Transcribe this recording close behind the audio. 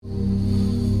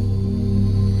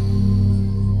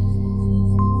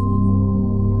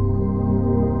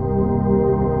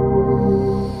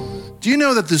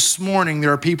know that this morning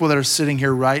there are people that are sitting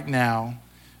here right now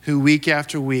who week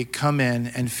after week come in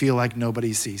and feel like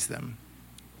nobody sees them?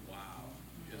 Wow.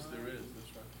 Yes, there is. That's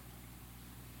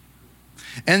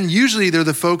right. And usually they're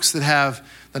the folks that have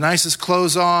the nicest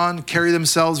clothes on, carry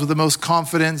themselves with the most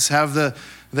confidence, have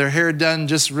their hair done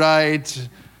just right,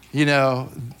 their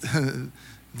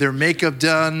makeup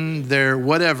done, their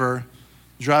whatever,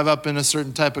 drive up in a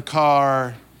certain type of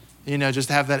car, just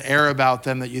have that air about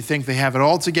them that you think they have it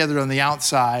all together on the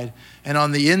outside. And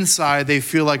on the inside, they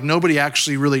feel like nobody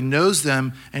actually really knows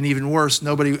them. And even worse,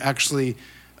 nobody actually,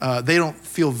 they don't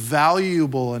feel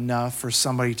valuable enough for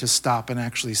somebody to stop and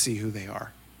actually see who they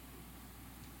are.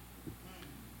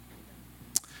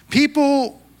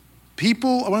 People,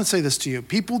 I want to say this to you.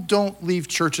 People don't leave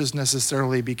churches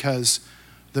necessarily because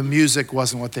the music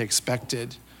wasn't what they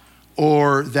expected,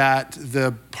 or that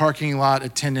the parking lot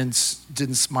attendants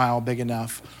didn't smile big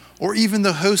enough, or even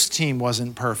the host team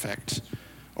wasn't perfect,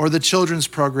 or the children's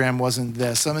program wasn't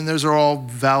this. I mean, those are all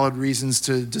valid reasons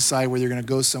to decide whether you're going to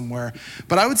go somewhere.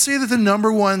 But I would say that the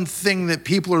number one thing that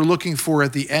people are looking for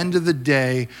at the end of the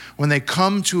day when they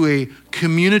come to a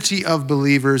community of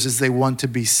believers is they want to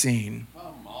be seen.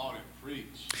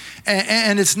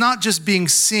 And it's not just being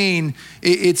seen,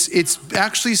 it's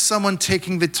actually someone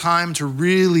taking the time to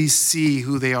really see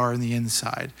who they are on the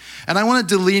inside. And I want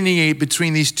to delineate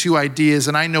between these two ideas,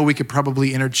 and I know we could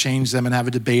probably interchange them and have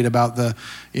a debate about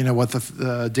what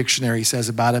the dictionary says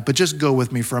about it, but just go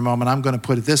with me for a moment. I'm going to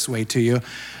put it this way to you.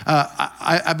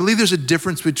 I believe there's a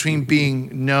difference between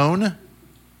being known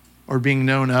or being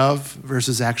known of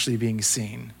versus actually being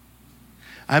seen.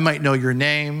 I might know your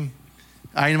name.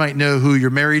 I might know who you're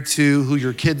married to, who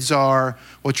your kids are,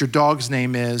 what your dog's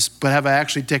name is, but have I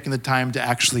actually taken the time to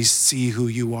actually see who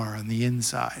you are on the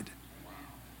inside?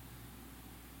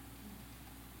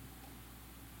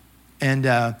 And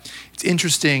it's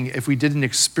interesting, if we did an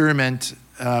experiment,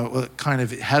 kind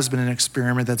of it has been an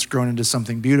experiment that's grown into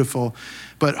something beautiful,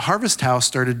 but Harvest House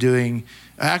started doing,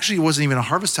 actually it wasn't even a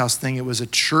Harvest House thing, it was a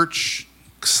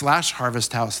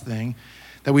church/Harvest House thing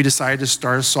that we decided to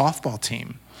start a softball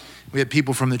team. We had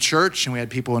people from the church and we had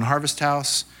people in Harvest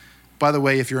House. By the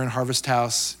way, if you're in Harvest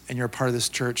House and you're a part of this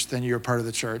church, then you're a part of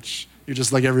the church. You're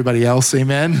just like everybody else,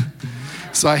 amen?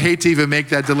 So I hate to even make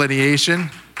that delineation.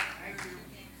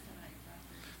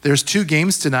 There's 2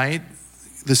 games tonight.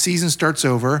 The season starts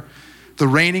over. The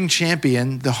reigning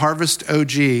champion, the Harvest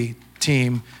OG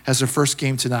team, has their first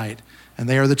game tonight, and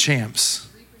they are the champs.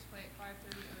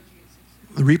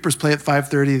 The Reapers play at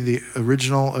 5:30. The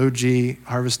original OG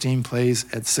Harvest team plays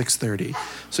at 6:30.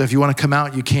 So if you want to come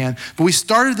out, you can. But we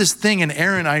started this thing, and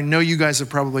Aaron, I know you guys have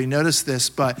probably noticed this,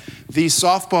 but these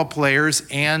softball players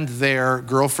and their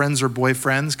girlfriends or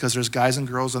boyfriends, because there's guys and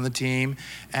girls on the team,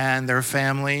 and their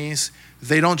families,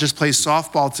 they don't just play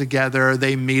softball together.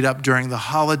 They meet up during the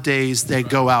holidays. They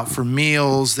go out for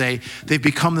meals. They've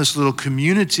become this little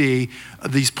community,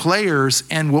 these players.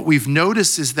 And what we've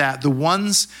noticed is that the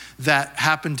ones that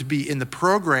happen to be in the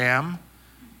program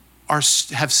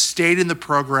have stayed in the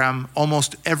program,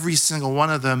 almost every single one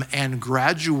of them, and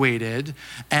graduated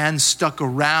and stuck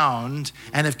around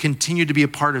and have continued to be a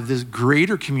part of this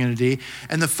greater community.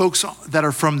 And the folks that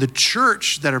are from the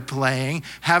church that are playing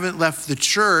haven't left the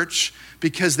church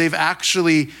because they've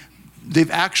actually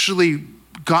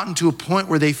gotten to a point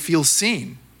where they feel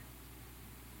seen.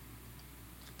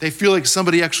 They feel like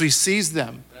somebody actually sees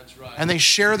them. That's right. And they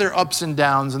share their ups and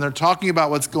downs, and they're talking about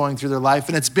what's going through their life.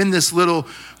 And it's been this little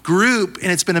group,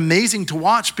 and it's been amazing to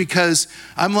watch, because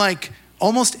I'm like,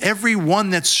 almost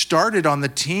everyone that started on the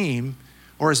team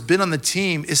or has been on the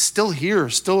team is still here,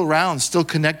 still around, still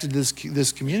connected to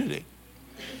this community.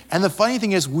 And the funny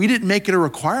thing is, we didn't make it a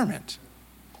requirement.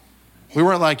 We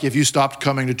weren't like, if you stopped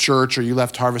coming to church or you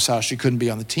left Harvest House, you couldn't be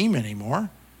on the team anymore.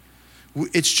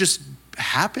 It's just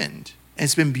happened. And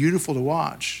it's been beautiful to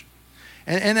watch.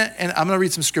 And I'm going to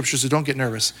read some scriptures, so don't get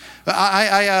nervous.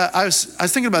 I was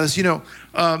thinking about this.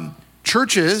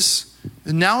 Churches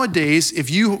nowadays, if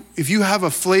you have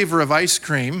a flavor of ice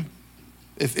cream,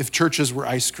 if churches were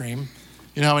ice cream,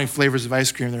 you know how many flavors of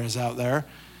ice cream there is out there.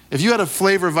 If you had a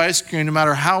flavor of ice cream, no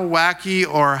matter how wacky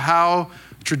or how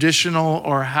traditional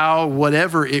or how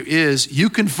whatever it is, you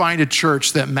can find a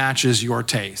church that matches your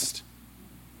taste.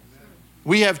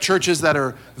 We have churches that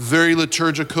are very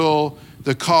liturgical,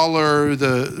 the collar,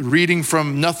 the reading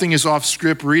from, nothing is off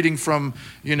script, reading from,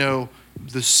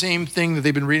 the same thing that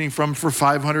they've been reading from for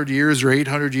 500 years or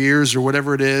 800 years or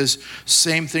whatever it is.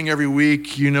 Same thing every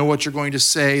week. You know what you're going to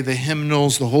say, the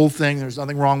hymnals, the whole thing. There's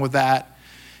nothing wrong with that.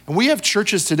 And we have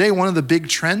churches today, one of the big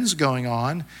trends going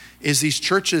on is these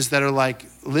churches that are like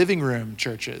living room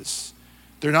churches.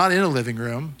 They're not in a living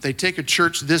room. They take a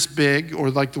church this big, or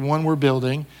like the one we're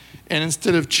building, and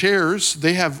instead of chairs,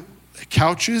 they have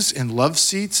couches and love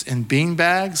seats and bean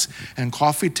bags and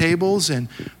coffee tables, and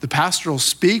the pastor will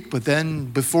speak, but then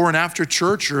before and after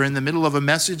church or in the middle of a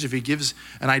message, if he gives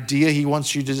an idea he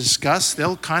wants you to discuss,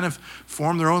 they'll kind of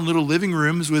form their own little living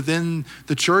rooms within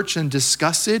the church and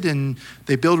discuss it, and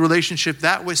they build relationship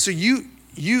that way. So you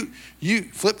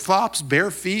flip-flops,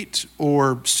 bare feet,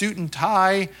 or suit and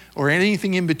tie, or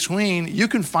anything in between, you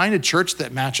can find a church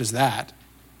that matches that.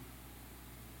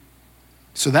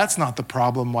 So that's not the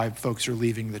problem why folks are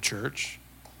leaving the church.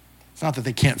 It's not that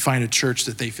they can't find a church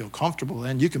that they feel comfortable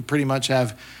in. You can pretty much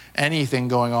have anything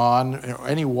going on,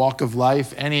 any walk of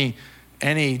life, any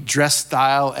dress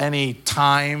style, any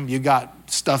time. You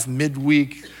got stuff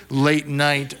midweek, late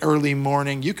night, early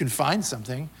morning. You can find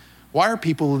something. Why are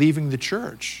people leaving the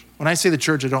church? When I say the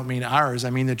church, I don't mean ours. I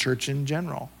mean the church in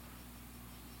general.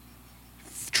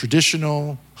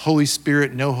 Traditional, Holy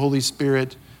Spirit, no Holy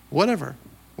Spirit, whatever.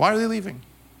 Why are they leaving?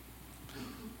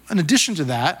 In addition to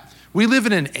that, we live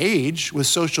in an age with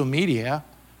social media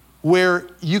where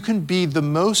you can be the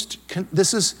most,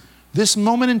 this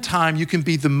moment in time, you can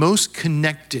be the most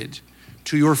connected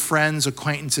to your friends,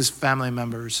 acquaintances, family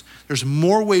members. There's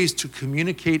more ways to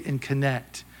communicate and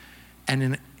connect, and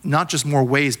in not just more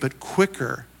ways, but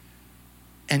quicker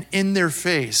and in their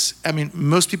face. I mean,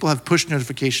 most people have push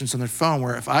notifications on their phone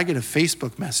where if I get a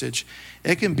Facebook message,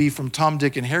 it can be from Tom,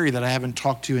 Dick, and Harry that I haven't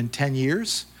talked to in 10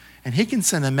 years. And he can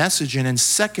send a message, and in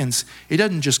seconds, it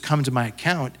doesn't just come to my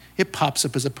account. It pops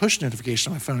up as a push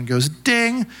notification on my phone and goes,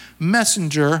 ding,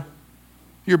 messenger,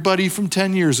 your buddy from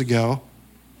 10 years ago.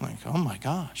 I'm like, oh my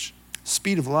gosh,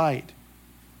 speed of light.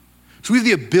 So we have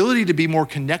the ability to be more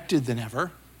connected than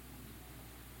ever,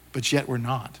 but yet we're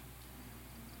not.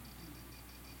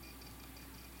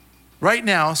 Right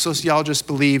now, sociologists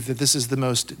believe that this is the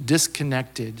most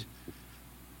disconnected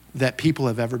that people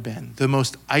have ever been, the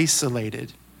most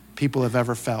isolated people have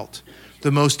ever felt,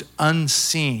 the most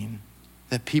unseen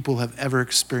that people have ever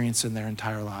experienced in their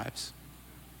entire lives.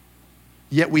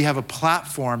 Yet we have a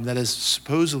platform that is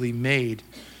supposedly made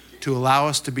to allow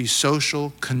us to be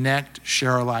social, connect,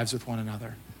 share our lives with one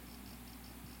another.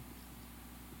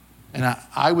 And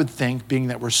I would think, being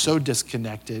that we're so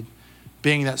disconnected,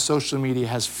 being that social media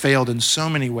has failed in so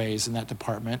many ways in that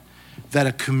department, that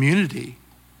a community,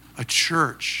 a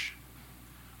church,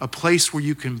 a place where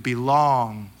you can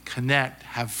belong, connect,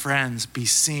 have friends, be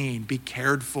seen, be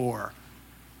cared for,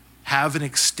 have an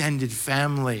extended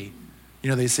family. You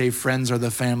know, they say friends are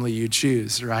the family you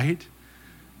choose, right?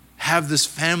 Have this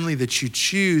family that you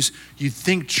choose. You'd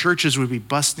think churches would be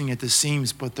busting at the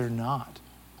seams, but they're not.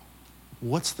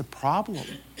 What's the problem?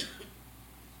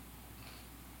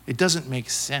 It doesn't make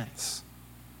sense.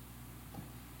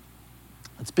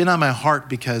 It's been on my heart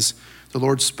because the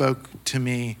Lord spoke to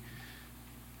me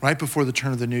right before the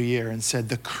turn of the new year and said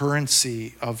the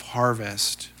currency of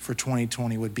Harvest for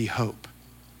 2020 would be hope.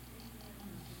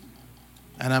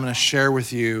 And I'm going to share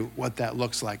with you what that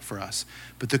looks like for us.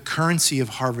 But the currency of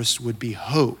Harvest would be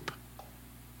hope.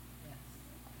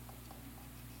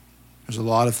 There's a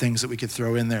lot of things that we could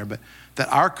throw in there, but that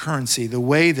our currency, the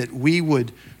way that we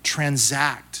would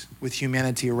transact with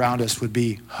humanity around us, would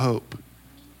be hope.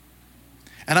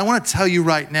 And I want to tell you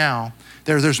right now,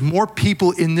 there's more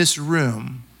people in this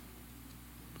room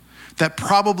that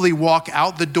probably walk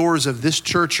out the doors of this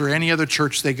church or any other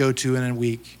church they go to in a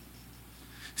week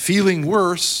feeling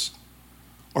worse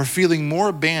or feeling more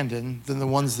abandoned than the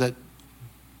ones that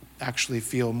actually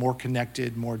feel more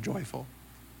connected, more joyful.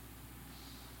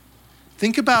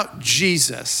 Think about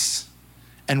Jesus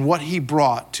and what he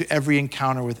brought to every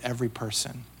encounter with every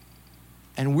person.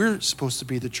 And we're supposed to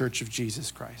be the church of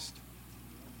Jesus Christ.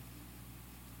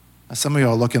 Now, some of you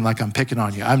are looking like I'm picking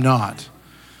on you. I'm not.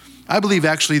 I believe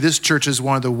actually this church is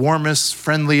one of the warmest,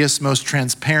 friendliest, most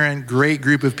transparent, great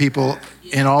group of people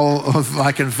in all of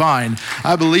I can find.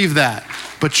 I believe that.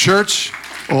 But church,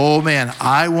 oh man,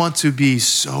 I want to be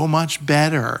so much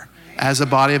better as a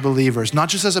body of believers, not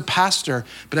just as a pastor,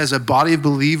 but as a body of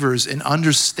believers in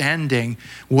understanding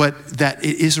that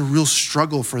it is a real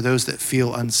struggle for those that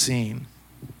feel unseen.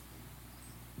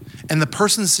 And the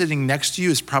person sitting next to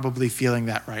you is probably feeling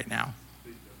that right now.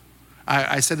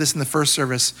 I said this in the first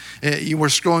service. You were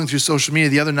scrolling through social media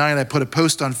the other night. I put a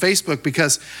post on Facebook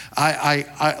because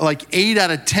I like 8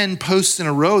 out of 10 posts in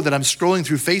a row that I'm scrolling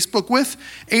through Facebook with.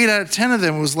 8 out of 10 of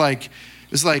them was like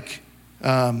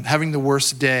having the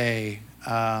worst day.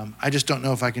 I just don't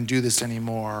know if I can do this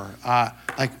anymore. I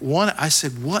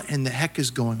said, what in the heck is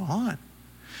going on?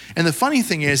 And the funny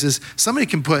thing is somebody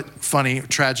can put funny,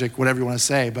 tragic, whatever you want to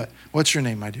say, but what's your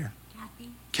name, my dear?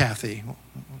 Kathy.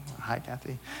 Hi,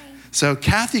 Kathy. So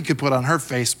Kathy could put on her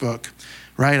Facebook,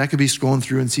 right? I could be scrolling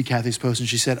through and see Kathy's post, and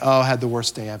she said, oh, I had the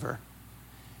worst day ever.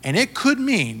 And it could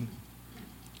mean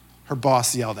her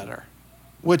boss yelled at her,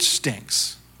 which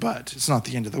stinks, but it's not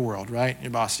the end of the world, right? Your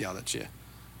boss yelled at you.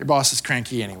 Your boss is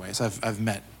cranky anyways. I've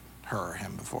met her or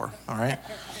him before, all right?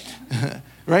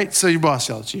 Right? So your boss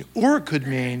yelled at you. Or it could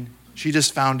mean she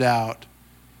just found out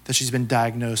that she's been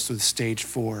diagnosed with stage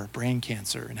 4 brain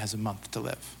cancer and has a month to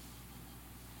live.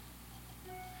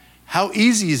 How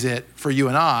easy is it for you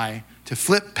and I to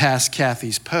flip past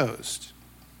Kathy's post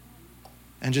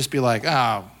and just be like,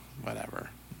 oh, whatever.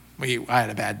 I had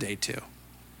a bad day too.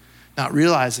 Not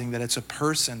realizing that it's a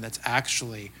person that's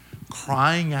actually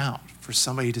crying out for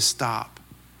somebody to stop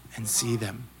and see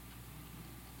them.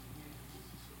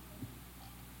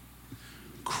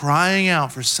 Crying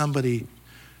out for somebody.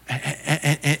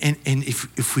 And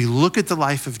if we look at the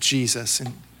life of Jesus,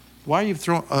 and why are you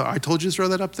throwing, I told you to throw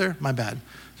that up there? My bad.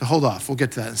 So hold off. We'll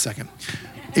get to that in a second.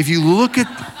 If you look at,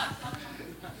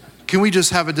 can we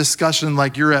just have a discussion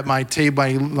like you're at my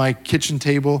table, my kitchen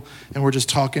table, and we're just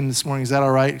talking this morning? Is that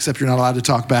all right? Except you're not allowed to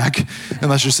talk back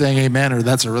unless you're saying amen, or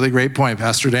that's a really great point,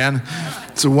 Pastor Dan.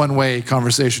 It's a one-way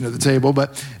conversation at the table.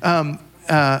 But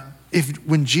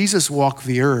when Jesus walked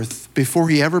the earth, before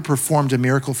he ever performed a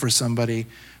miracle for somebody,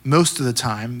 most of the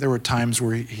time, there were times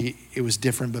where it was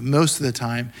different, but most of the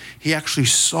time, he actually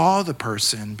saw the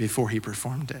person before he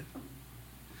performed it.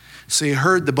 So he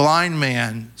heard the blind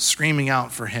man screaming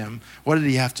out for him. What did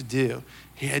he have to do?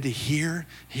 He had to hear,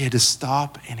 he had to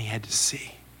stop, and he had to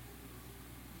see.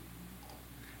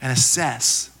 And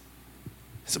assess.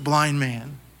 It's a blind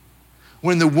man.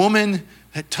 When the woman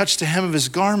had touched the hem of his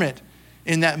garment,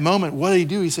 in that moment, what did he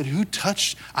do? He said, who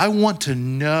touched? I want to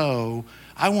know.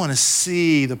 I want to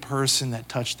see the person that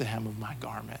touched the hem of my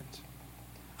garment.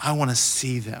 I want to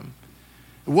see them.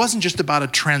 It wasn't just about a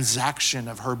transaction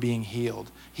of her being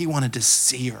healed. He wanted to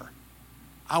see her.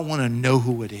 I want to know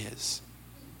who it is.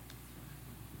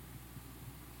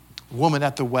 Woman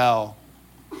at the well,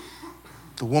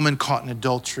 the woman caught in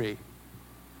adultery.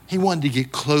 He wanted to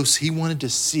get close. He wanted to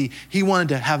see. He wanted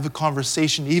to have a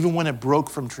conversation, even when it broke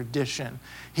from tradition.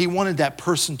 He wanted that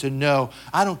person to know,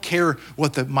 I don't care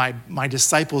what my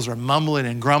disciples are mumbling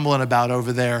and grumbling about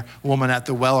over there, woman at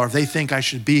the well, or if they think I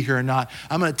should be here or not.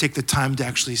 I'm going to take the time to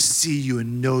actually see you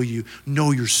and know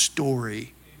your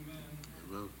story.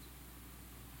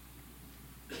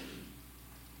 Amen.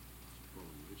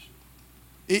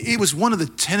 It was one of the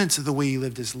tenets of the way he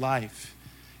lived his life.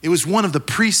 It was one of the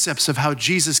precepts of how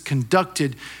Jesus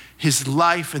conducted his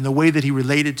life and the way that he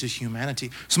related to humanity.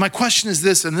 So my question is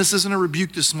this, and this isn't a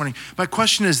rebuke this morning. My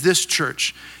question is this,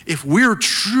 church. If we're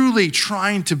truly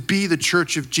trying to be the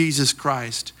church of Jesus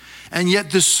Christ, and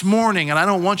yet this morning, and I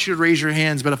don't want you to raise your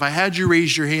hands, but if I had you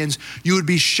raise your hands, you would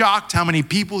be shocked how many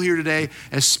people here today,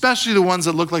 especially the ones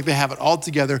that look like they have it all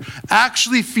together,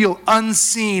 actually feel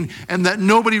unseen and that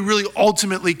nobody really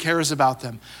ultimately cares about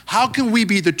them. How can we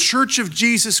be the church of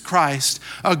Jesus Christ,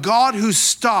 a God who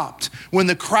stopped when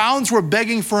the crowds were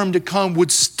begging for him to come,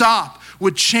 would stop,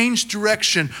 would change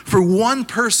direction for one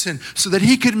person so that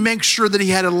he could make sure that he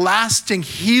had a lasting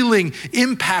healing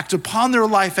impact upon their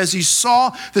life as he saw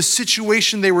the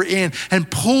situation they were in and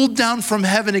pulled down from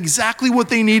heaven exactly what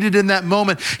they needed in that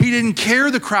moment. He didn't care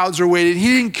the crowds were waiting. He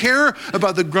didn't care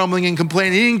about the grumbling and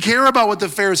complaining. He didn't care about what the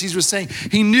Pharisees were saying.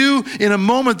 He knew in a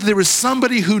moment that there was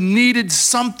somebody who needed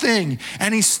something,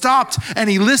 and he stopped and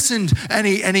he listened and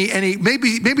he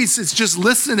maybe it's just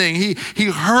listening. He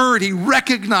heard, he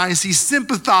recognized, he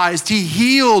sympathized, he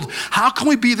healed. How can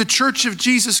we be the church of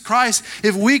Jesus Christ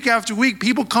if week after week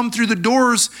people come through the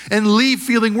doors and leave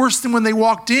feeling worse than when they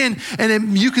walked in?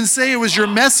 And you can say it was your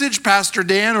message, Pastor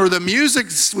Dan, or the music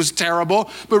was terrible,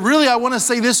 but really I want to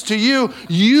say this to you.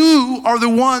 You are the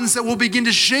ones that will begin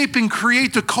to shape and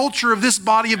create the culture of this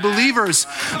body of believers.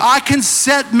 I can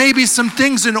set maybe some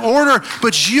things in order,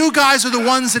 but you guys are the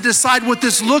ones that decide what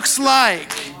this looks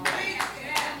like.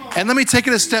 And let me take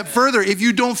it a step further. If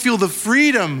you don't feel the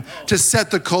freedom to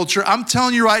set the culture, I'm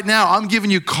telling you right now, I'm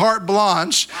giving you carte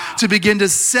blanche to begin to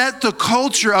set the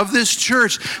culture of this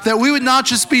church, that we would not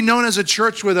just be known as a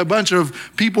church with a bunch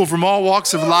of people from all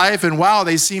walks of life and wow,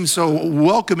 they seem so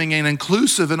welcoming and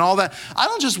inclusive and all that. I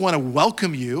don't just want to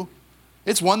welcome you.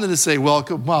 It's one thing to say,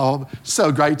 welcome, well,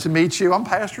 so great to meet you. I'm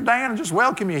Pastor Dan and just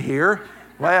welcome you here.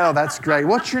 Well, that's great.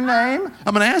 What's your name?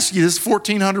 I'm going to ask you this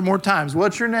 1,400 more times.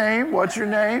 What's your name? What's your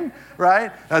name?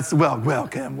 Right? That's,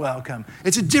 welcome.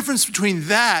 It's a difference between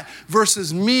that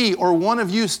versus me or one of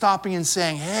you stopping and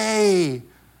saying, hey,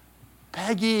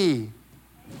 Peggy,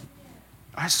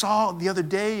 I saw the other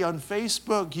day on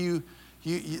Facebook,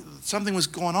 Something was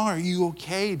going on. Are you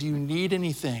okay? Do you need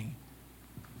anything?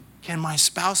 Can my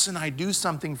spouse and I do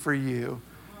something for you?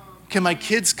 Can my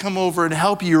kids come over and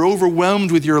help you? You're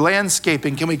overwhelmed with your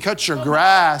landscaping. Can we cut your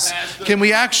grass? Can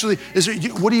we actually,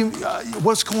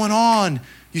 what's going on?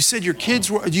 You said your kids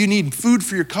do you need food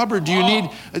for your cupboard? Do you need,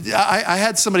 I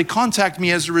had somebody contact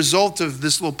me as a result of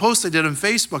this little post I did on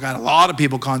Facebook. I had a lot of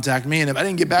people contact me, and if I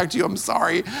didn't get back to you, I'm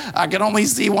sorry. I can only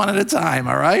see one at a time,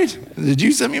 all right? Did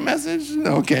you send me a message?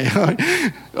 Okay.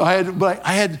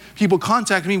 I had people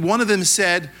contact me. One of them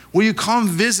said, will you come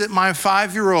visit my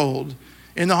 5-year-old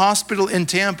in the hospital in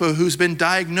Tampa who's been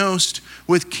diagnosed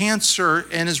with cancer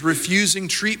and is refusing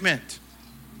treatment?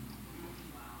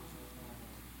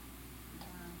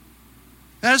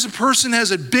 That is a person has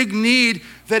a big need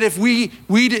that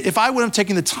if I would have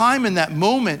taken the time in that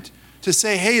moment to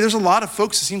say, hey, there's a lot of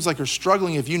folks it seems like are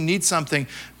struggling. If you need something,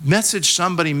 message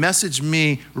somebody, message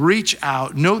me, reach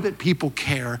out, know that people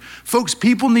care. Folks,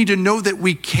 people need to know that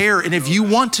we care. And if you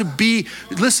want to be,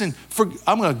 listen,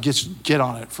 I'm going to get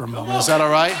on it for a moment. Is that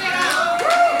all right?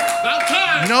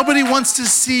 Nobody wants to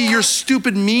see your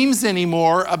stupid memes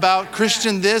anymore about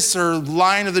Christian this or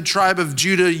Lion of the Tribe of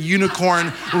Judah,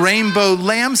 unicorn, rainbow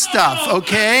lamb stuff,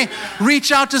 okay?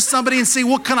 Reach out to somebody and say,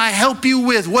 what can I help you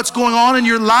with? What's going on in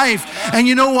your life? And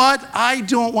you know what? I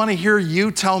don't want to hear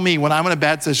you tell me when I'm in a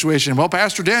bad situation, well,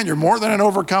 Pastor Dan, you're more than an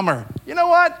overcomer. You know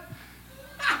what?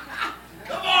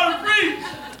 Come on, preach.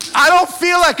 I don't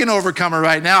feel like an overcomer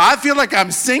right now. I feel like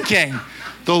I'm sinking.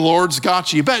 The Lord's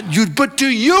got you. But do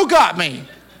you got me?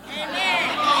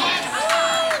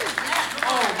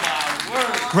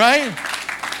 Right?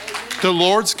 The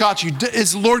Lord's got you.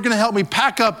 Is the Lord going to help me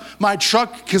pack up my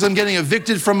truck because I'm getting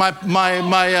evicted from my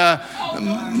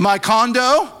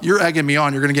condo? You're egging me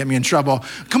on. You're going to get me in trouble.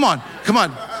 Come on.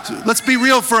 Let's be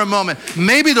real for a moment.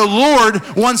 Maybe the Lord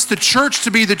wants the church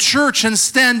to be the church and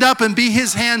stand up and be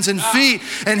his hands and feet.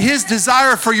 And his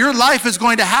desire for your life is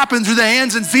going to happen through the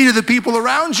hands and feet of the people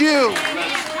around you.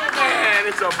 Man,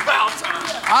 it's about time.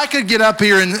 I could get up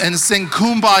here and sing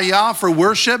Kumbaya for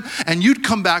worship, and you'd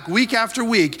come back week after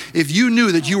week if you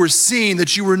knew that you were seen,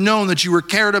 that you were known, that you were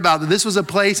cared about, that this was a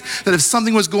place that if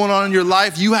something was going on in your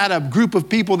life, you had a group of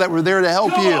people that were there to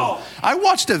help you. I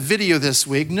watched a video this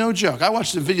week, no joke. I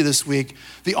watched a video this week.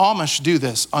 The Amish do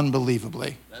this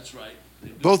unbelievably. That's right.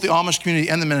 Both the Amish community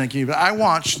and the Mennonite community. But I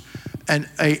watched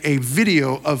a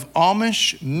video of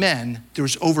Amish men, there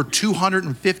was over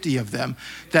 250 of them,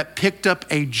 that picked up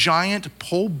a giant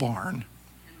pole barn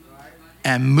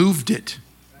and moved it.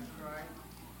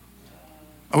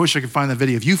 I wish I could find that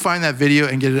video. If you find that video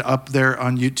and get it up there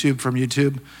on YouTube, from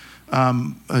YouTube,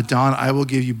 Don, I will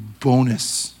give you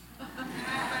bonus.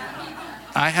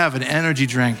 I have an energy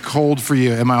drink cold for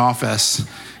you in my office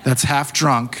that's half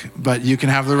drunk, but you can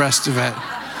have the rest of it.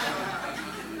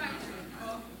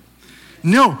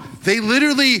 No, they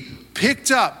literally picked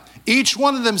up. Each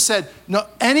one of them said, no,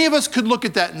 any of us could look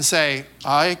at that and say,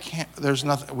 I can't, there's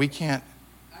nothing, we can't.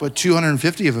 But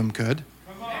 250 of them could.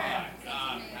 Come on.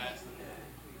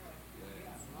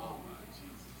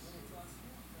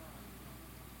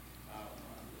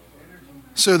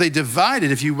 So they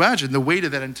divided, if you imagine, the weight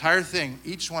of that entire thing,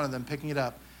 each one of them picking it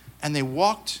up, and they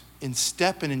walked in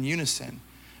step and in unison.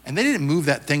 And they didn't move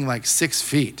that thing like 6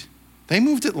 feet. They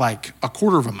moved it like a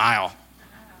quarter of a mile.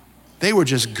 They were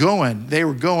just going. They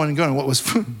were going and going. What was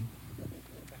funny,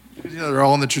 they're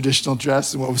all in the traditional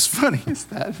dress, and what was funny is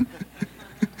that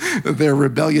their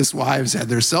rebellious wives had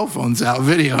their cell phones out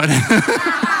videoing.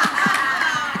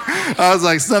 I was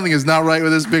like, something is not right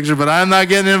with this picture, but I'm not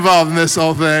getting involved in this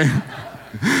whole thing.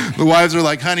 The wives are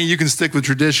like, honey, you can stick with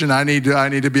tradition. I need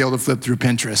to be able to flip through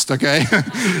Pinterest, okay?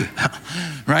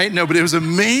 Right? No, but it was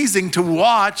amazing to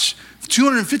watch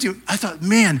 250. I thought,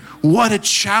 man, what a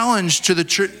challenge to the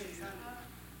church.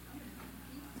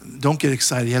 Don't get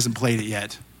excited. He hasn't played it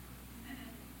yet.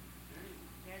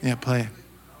 Yeah, play.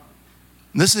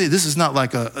 This is not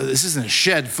like this isn't a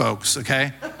shed, folks,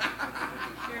 okay?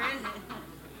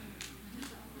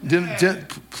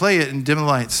 Play it and dim the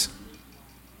lights.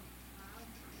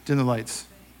 Dim the lights.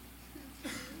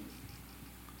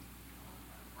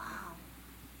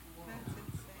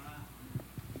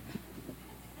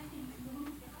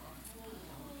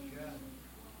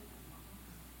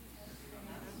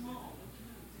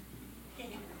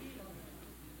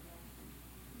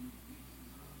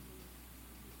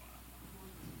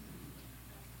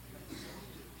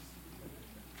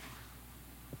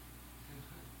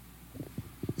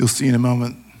 You'll see in a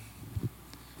moment.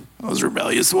 Those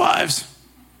rebellious wives.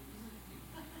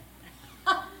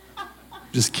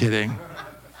 Just kidding.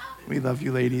 We love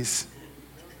you, ladies.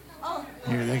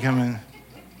 Here, they come in.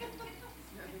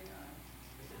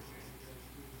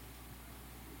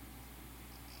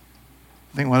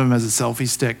 I think one of them has a selfie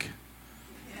stick.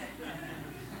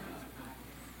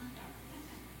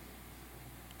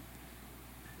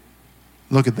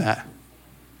 Look at that.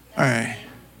 All right.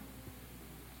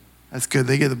 That's good.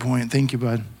 They get the point. Thank you,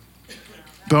 bud.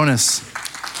 Bonus.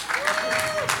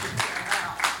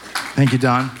 Thank you,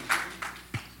 Don.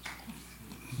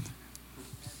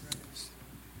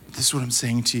 This is what I'm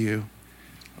saying to you.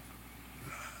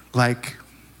 Like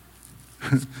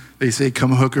they say,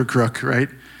 come hook or crook, right?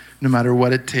 No matter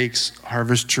what it takes,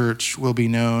 Harvest Church will be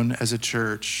known as a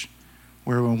church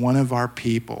where when one of our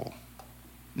people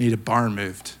need a barn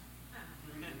moved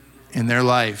in their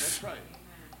life,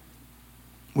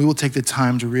 we will take the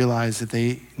time to realize that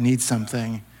they need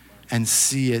something and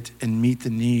see it and meet the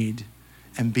need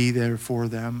and be there for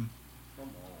them.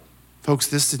 Folks,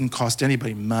 this didn't cost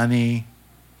anybody money.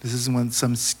 This isn't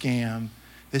some scam.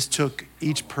 This took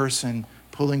each person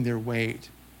pulling their weight.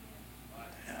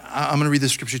 I'm going to read the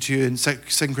scripture to you in 2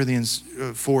 Corinthians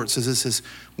 4. It says this,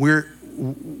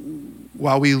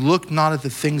 while we look not at the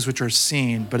things which are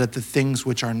seen, but at the things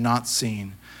which are not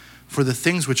seen. For the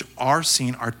things which are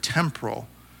seen are temporal,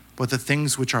 but the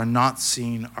things which are not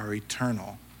seen are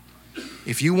eternal.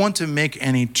 If you want to make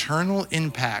an eternal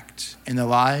impact in the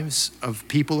lives of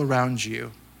people around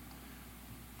you,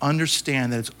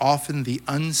 understand that it's often the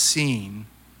unseen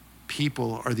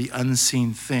people or the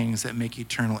unseen things that make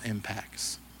eternal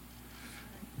impacts.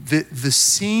 The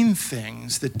seen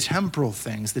things, the temporal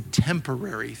things, the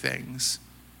temporary things,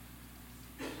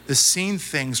 the seen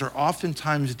things are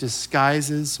oftentimes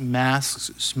disguises, masks,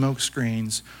 smoke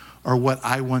screens, or what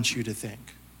I want you to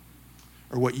think,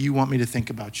 or what you want me to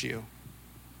think about you.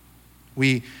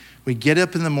 We get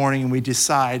up in the morning and we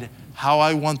decide how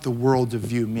I want the world to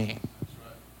view me.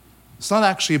 It's not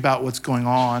actually about what's going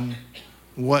on.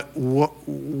 What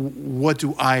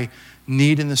do I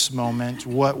need in this moment?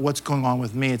 What's going on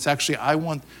with me? It's actually,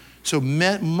 so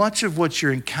much of what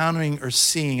you're encountering or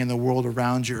seeing in the world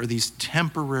around you are these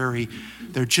temporary,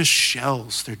 they're just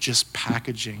shells, they're just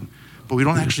packaging. But we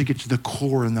don't actually get to the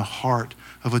core and the heart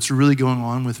of what's really going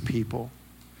on with people.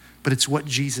 But it's what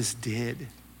Jesus did.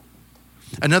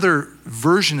 Another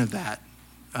version of that,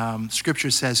 scripture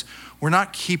says, we're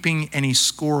not keeping any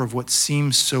score of what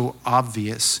seems so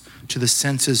obvious to the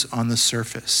senses on the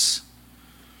surface.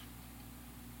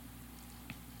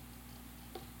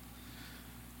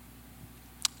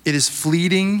 It is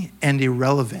fleeting and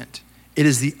irrelevant. It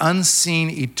is the unseen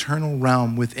eternal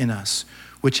realm within us,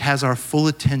 which has our full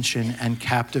attention and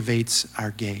captivates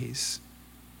our gaze.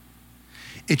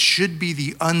 It should be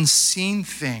the unseen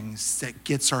things that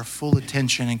gets our full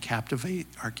attention and captivate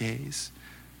our gaze.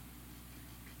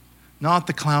 Not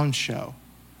the clown show,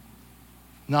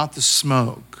 not the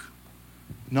smoke,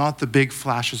 not the big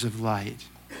flashes of light.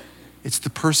 It's the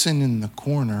person in the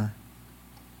corner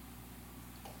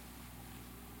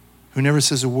who never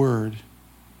says a word,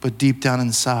 but deep down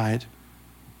inside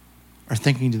are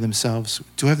thinking to themselves,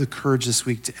 do I have the courage this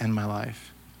week to end my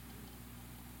life?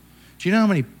 Do you know how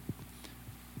many,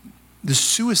 the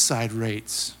suicide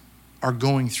rates are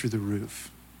going through the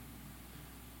roof?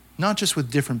 Not just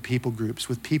with different people groups,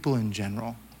 with people in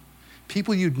general.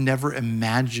 People you'd never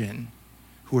imagine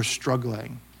who are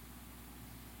struggling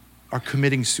are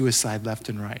committing suicide left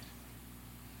and right.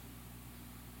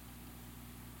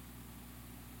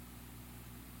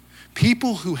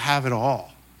 People who have it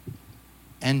all,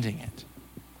 ending it.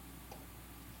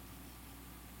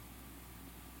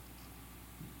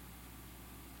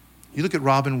 You look at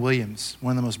Robin Williams,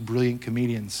 one of the most brilliant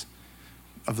comedians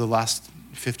of the last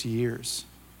 50 years.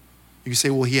 You can say,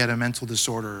 well, he had a mental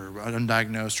disorder, or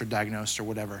undiagnosed or diagnosed or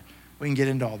whatever. We can get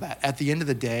into all that. At the end of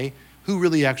the day, who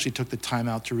really actually took the time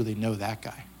out to really know that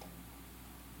guy?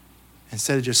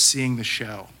 Instead of just seeing the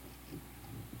show.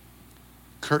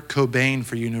 Kurt Cobain,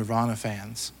 for you Nirvana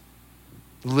fans,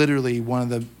 literally one of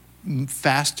the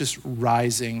fastest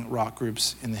rising rock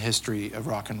groups in the history of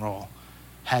rock and roll,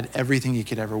 had everything he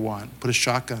could ever want, put a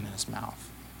shotgun in his mouth.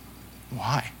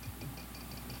 Why?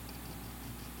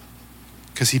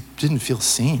 Because he didn't feel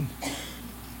seen.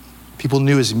 People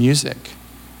knew his music.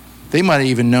 They might have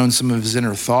even known some of his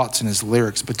inner thoughts and his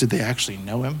lyrics, but did they actually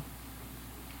know him?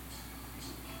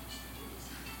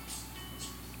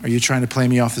 Are you trying to play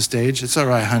me off the stage? It's all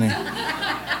right, honey.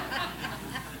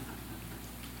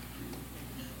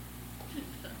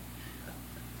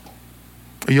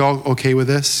 Are you all okay with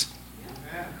this?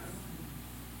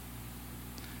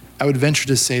 I would venture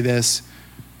to say this.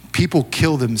 People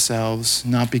kill themselves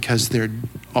not because they're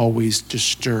always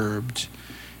disturbed.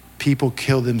 People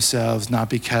kill themselves not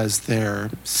because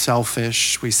they're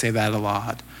selfish. We say that a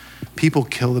lot. People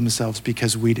kill themselves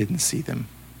because we didn't see them.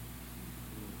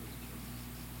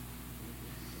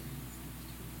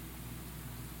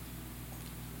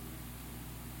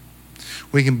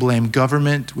 We can blame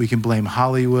government. We can blame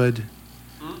Hollywood.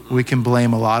 We can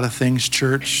blame a lot of things,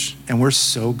 church, and we're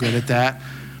so good at that.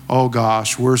 Oh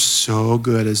gosh, we're so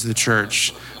good as the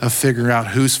church of figuring out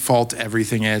whose fault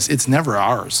everything is. It's never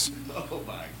ours. Oh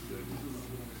my goodness.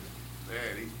 Man,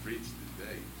 he's preached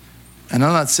today. And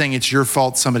I'm not saying it's your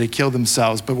fault somebody killed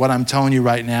themselves, but what I'm telling you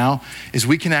right now is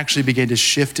we can actually begin to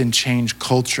shift and change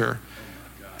culture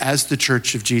as the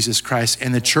church of Jesus Christ.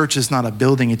 And the church is not a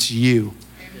building, it's you.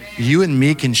 You and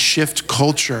me can shift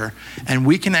culture, and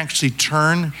we can actually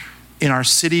turn in our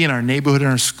city, in our neighborhood, in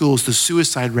our schools, the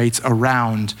suicide rates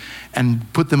around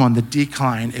and put them on the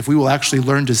decline if we will actually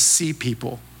learn to see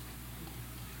people.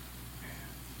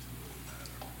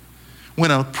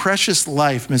 When a precious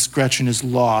life, Miss Gretchen, is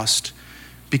lost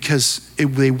because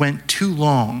they went too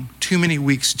long, too many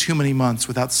weeks, too many months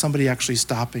without somebody actually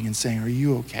stopping and saying, "Are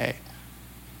you okay?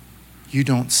 You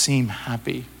don't seem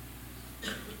happy.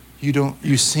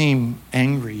 You seem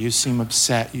angry, you seem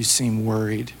upset, you seem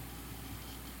worried."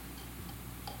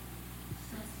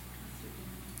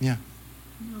 Yeah.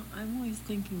 You know, I'm always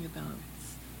thinking about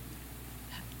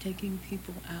taking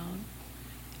people out.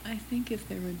 I think if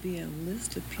there would be a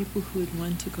list of people who would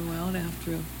want to go out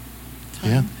after a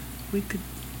time, Yeah. we could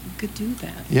do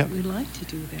that. Yep. We like to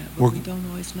do that, but we don't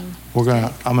always know.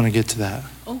 I'm gonna get to that.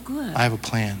 Oh, good. I have a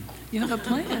plan. You have a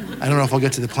plan. I don't know if I'll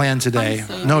get to the plan today. I'm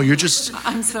sorry. No, you're just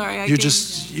I'm sorry.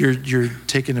 you're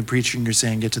taking a preacher and you're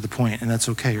saying get to the point, and that's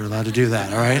okay. You're allowed to do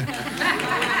that, all right?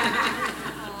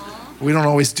 We don't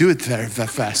always do it that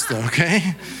fast though,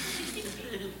 okay?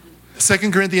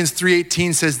 2 Corinthians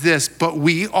 3:18 says this, "But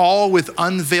we all with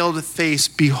unveiled face,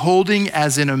 beholding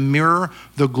as in a mirror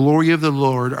the glory of the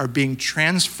Lord, are being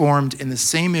transformed in the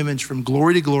same image from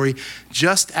glory to glory,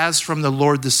 just as from the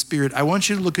Lord the Spirit." I want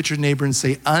you to look at your neighbor and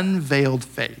say, unveiled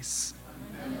face.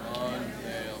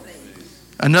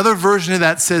 Another version of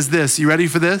that says this. You ready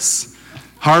for this?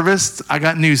 Harvest, I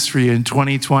got news for you in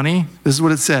 2020. This is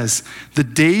what it says. The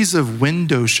days of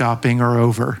window shopping are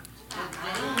over.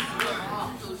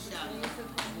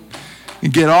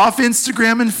 Get off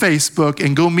Instagram and Facebook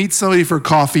and go meet somebody for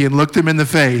coffee and look them in the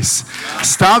face.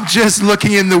 Stop just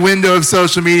looking in the window of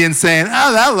social media and saying,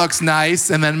 "Oh, that looks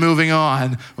nice," and then moving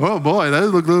on. "Oh boy, that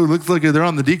looks like they're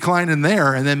on the decline in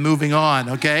there," and then moving on,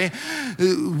 okay?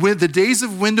 When the days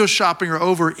of window shopping are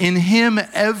over, in him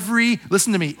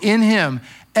listen to me, in him,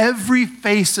 every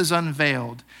face is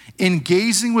unveiled. In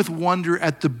gazing with wonder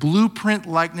at the blueprint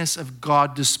likeness of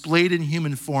God displayed in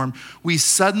human form, we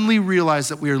suddenly realize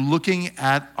that we are looking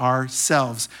at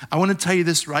ourselves. I want to tell you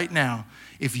this right now.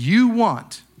 If you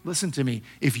want, listen to me,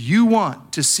 if you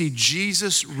want to see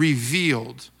Jesus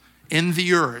revealed in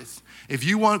the earth, if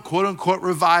you want quote unquote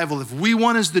revival, if we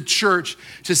want as the church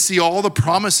to see all the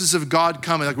promises of God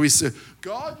coming, like we say,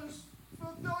 "God, just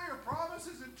fulfill your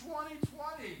promises in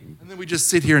 2020. And then we just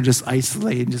sit here and just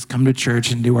isolate and just come to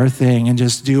church and do our thing and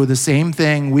just do the same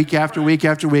thing week after week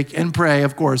after week and pray,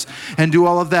 of course, and do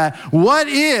all of that. What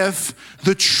if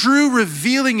the true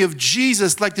revealing of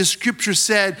Jesus, like the scripture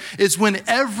said, is when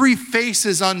every face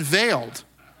is unveiled?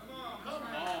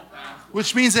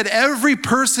 Which means that every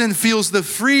person feels the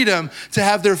freedom to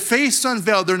have their face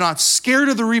unveiled. They're not scared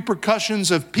of the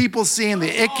repercussions of people seeing the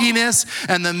ickiness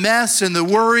and the mess and the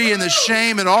worry and the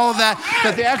shame and all of that.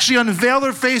 That they actually unveil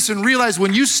their face and realize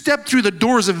when you step through the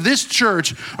doors of this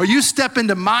church, or you step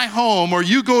into my home, or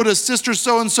you go to sister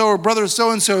so-and-so or brother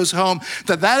so-and-so's home,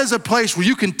 that is a place where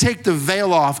you can take the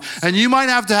veil off. And you might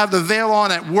have to have the veil on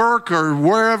at work or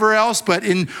wherever else, but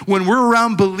when we're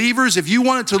around believers, if you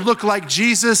want it to look like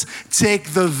Jesus,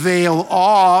 take the veil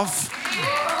off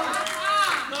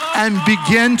and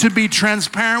begin to be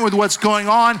transparent with what's going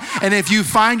on. And if you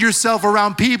find yourself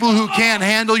around people who can't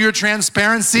handle your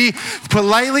transparency,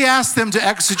 politely ask them to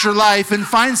exit your life and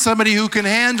find somebody who can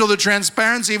handle the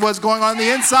transparency of what's going on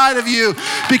the inside of you,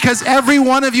 because every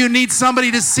one of you needs somebody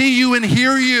to see you and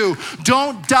hear you.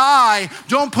 Don't die.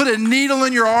 Don't put a needle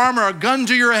in your arm or a gun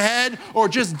to your head, or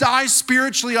just die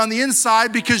spiritually on the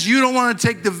inside because you don't want to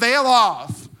take the veil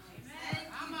off.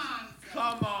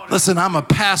 Listen, I'm a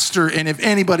pastor, and if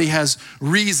anybody has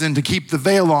reason to keep the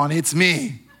veil on, it's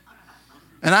me.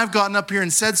 And I've gotten up here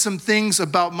and said some things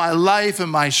about my life and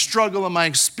my struggle and my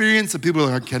experience, and people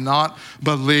are like, "I cannot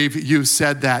believe you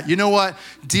said that." You know what?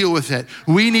 Deal with it.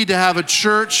 We need to have a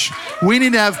church. We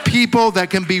need to have people that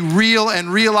can be real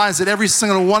and realize that every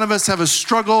single one of us have a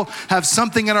struggle, have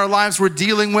something in our lives we're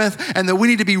dealing with, and that we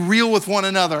need to be real with one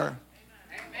another.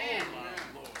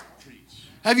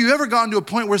 Have you ever gotten to a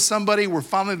point where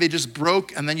finally they just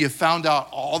broke, and then you found out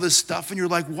all this stuff and you're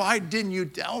like, "Why didn't you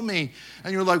tell me?"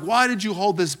 And you're like, "Why did you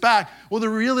hold this back?" Well, the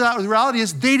reality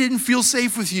is they didn't feel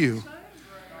safe with you.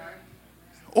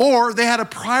 Or they had a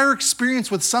prior experience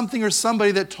with something or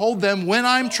somebody that told them, when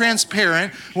I'm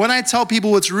transparent, when I tell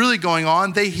people what's really going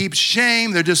on, they heap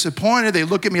shame, they're disappointed, they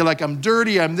look at me like I'm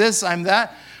dirty, I'm this, I'm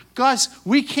that. Guys,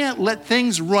 we can't let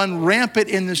things run rampant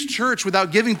in this church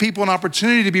without giving people an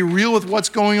opportunity to be real with what's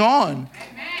going on.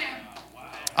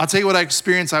 I'll tell you what I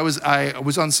experienced. I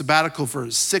was on sabbatical for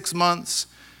 6 months.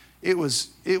 I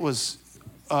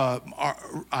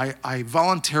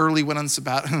voluntarily went on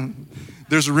sabbatical.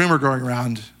 There's a rumor going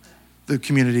around the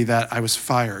community that I was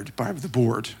fired by the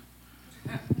board.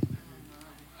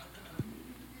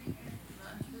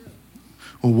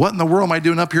 Well, what in the world am I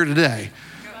doing up here today?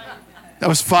 I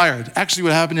was fired. Actually,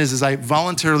 what happened is I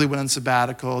voluntarily went on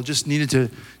sabbatical, just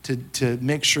needed to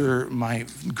make sure my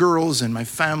girls and my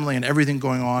family and everything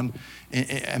going on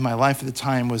in my life at the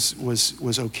time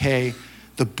was okay.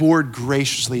 The board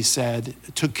graciously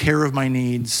took care of my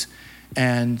needs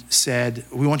and said,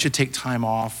 we want you to take time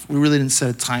off. We really didn't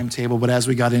set a timetable, but as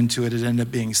we got into it, it ended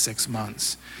up being 6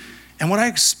 months. And what I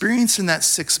experienced in that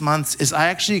 6 months is I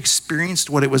actually experienced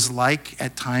what it was like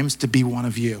at times to be one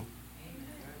of you.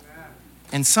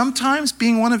 And sometimes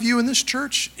being one of you in this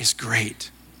church is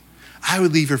great. I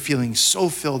would leave here feeling so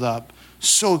filled up,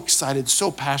 so excited,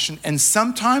 so passionate. And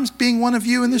sometimes being one of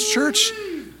you in this church,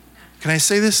 can I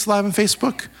say this live on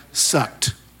Facebook?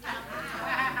 Sucked.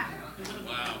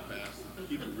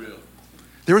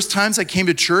 There was times I came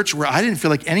to church where I didn't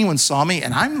feel like anyone saw me,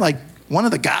 and I'm like one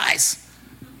of the guys.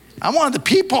 I'm one of the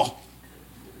people.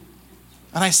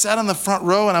 And I sat on the front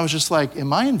row, and I was just like,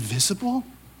 am I invisible?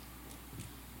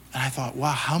 And I thought,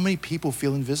 wow, how many people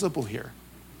feel invisible here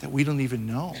that we don't even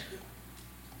know?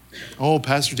 Oh,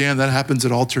 Pastor Dan, that happens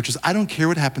at all churches. I don't care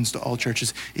what happens to all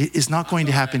churches. It is not going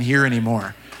to happen here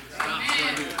anymore.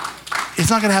 It's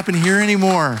not going to happen here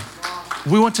anymore.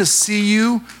 We want to see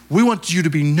you. We want you to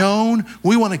be known.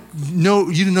 We want to know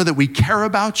you to know that we care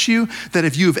about you, that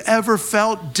if you've ever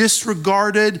felt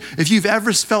disregarded, if you've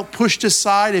ever felt pushed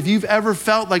aside, if you've ever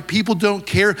felt like people don't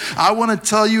care, I want to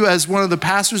tell you as one of the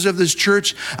pastors of this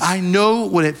church, I know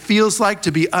what it feels like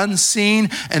to be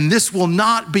unseen, and this will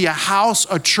not be a house,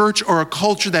 a church, or a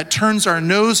culture that turns our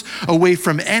nose away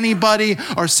from anybody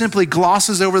or simply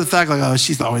glosses over the fact like, oh,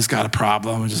 she's always got a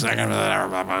problem. Just like,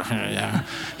 yeah,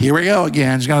 here we go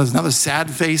again. She's got another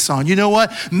sad face on. You know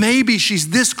what? Maybe she's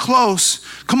this close.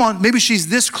 Come on, maybe she's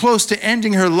this close to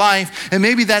ending her life, and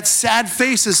maybe that sad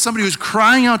face is somebody who's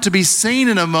crying out to be seen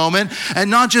in a moment and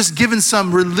not just given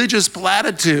some religious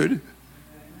platitude.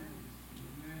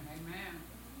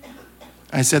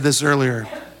 I said this earlier.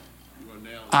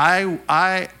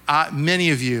 Many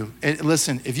of you, and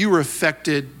listen, if you were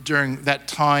affected during that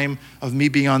time of me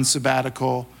being on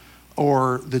sabbatical,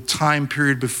 or the time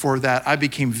period before that, I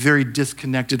became very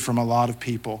disconnected from a lot of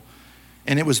people.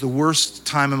 And it was the worst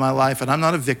time in my life, and I'm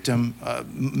not a victim.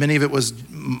 Many of it was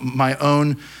my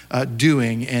own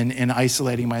doing in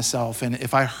isolating myself. And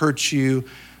if I hurt you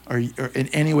or in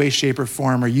any way, shape, or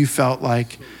form, or you felt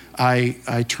like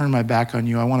I turned my back on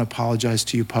you, I want to apologize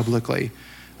to you publicly.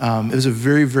 It was a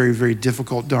very, very, very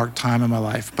difficult, dark time in my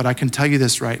life. But I can tell you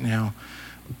this right now.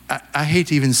 I hate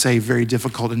to even say very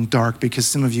difficult and dark because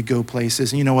some of you go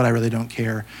places, and you know what, I really don't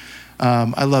care.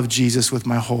 I love Jesus with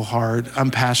my whole heart.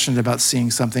 I'm passionate about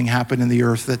seeing something happen in the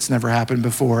earth that's never happened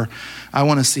before. I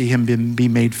want to see him be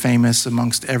made famous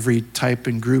amongst every type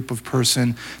and group of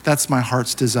person. That's my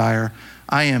heart's desire.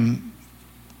 I am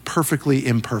perfectly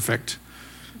imperfect.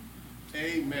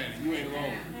 Amen. You ain't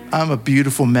alone. I'm a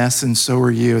beautiful mess, and so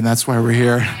are you, and that's why we're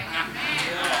here.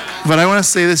 But I want to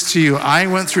say this to you. I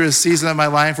went through a season of my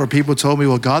life where people told me,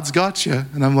 well, God's got you.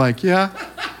 And I'm like, yeah.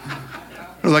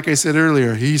 Or like I said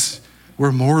earlier,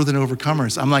 we're more than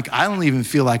overcomers. I'm like, I don't even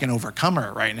feel like an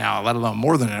overcomer right now, let alone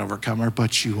more than an overcomer,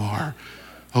 but you are.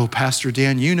 Oh, Pastor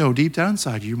Dan, you know deep down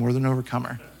inside you're more than an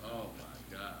overcomer. Oh,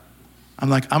 my God.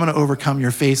 I'm like, I'm going to overcome your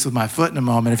face with my foot in a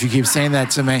moment if you keep saying that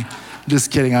to me.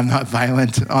 Just kidding, I'm not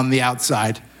violent on the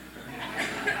outside.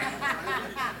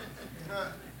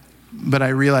 But I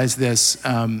realized this,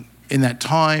 in that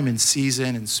time and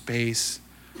season and space,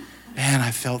 man, I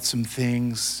felt some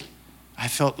things. I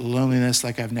felt loneliness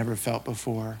like I've never felt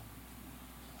before.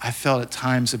 I felt at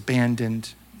times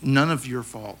abandoned. None of your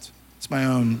fault. It's my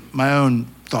own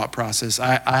thought process.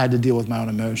 I had to deal with my own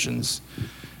emotions.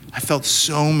 I felt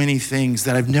so many things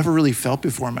that I've never really felt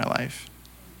before in my life.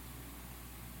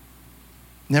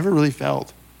 Never really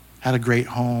felt. Had a great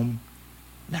home.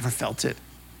 Never felt it.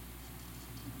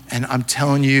 And I'm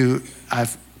telling you,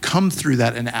 I've come through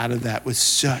that and out of that with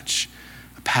such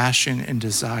a passion and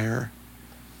desire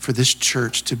for this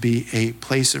church to be a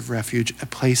place of refuge, a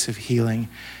place of healing,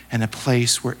 and a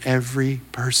place where every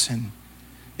person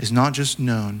is not just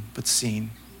known, but seen.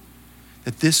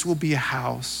 that this will be a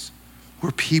house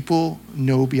where people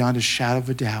know beyond a shadow of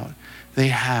a doubt they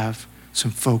have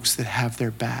some folks that have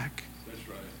their back. That's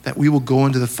right. That we will go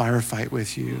into the firefight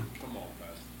with you. Come on,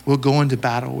 Pastor. We'll go into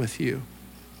battle with you.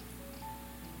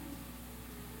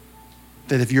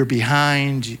 That if you're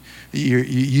behind,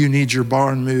 you need your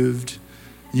barn moved,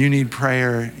 you need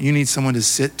prayer, you need someone to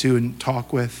sit to and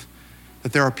talk with,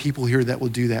 that there are people here that will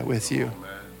do that with you. Man.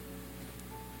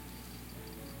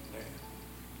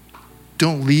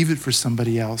 Don't leave it for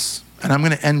somebody else. And I'm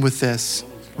going to end with this.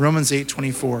 Romans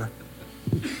 8:24.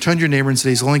 Turn to your neighbor and say,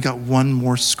 he's only got one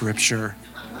more scripture.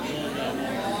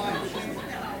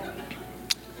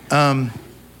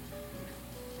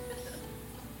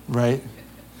 Right?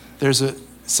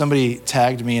 Somebody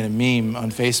tagged me in a meme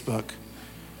on Facebook.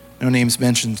 No names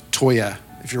mentioned. Toya,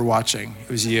 if you're watching, it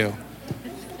was you.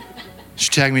 She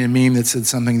tagged me in a meme that said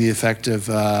something to the effect of,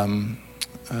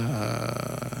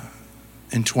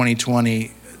 in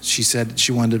 2020, she said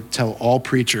she wanted to tell all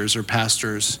preachers or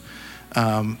pastors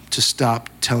to stop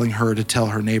telling her to tell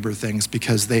her neighbor things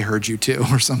because they heard you too,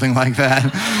 or something like that.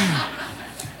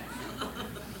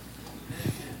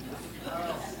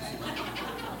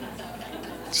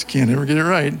 Just can't ever get it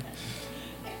right.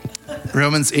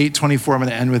 Romans 8:24, I'm going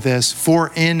to end with this.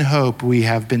 For in hope we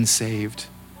have been saved.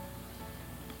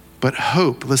 But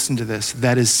hope, listen to this,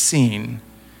 that is seen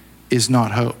is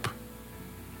not hope.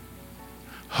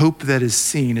 Hope that is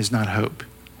seen is not hope.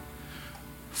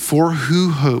 For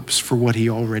who hopes for what he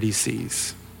already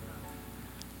sees?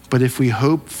 But if we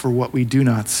hope for what we do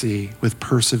not see, with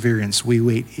perseverance, we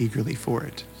wait eagerly for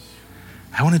it.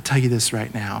 I want to tell you this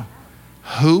right now.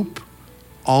 Hope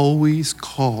always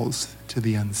calls to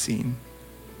the unseen.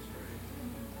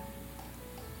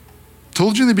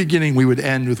 Told you in the beginning we would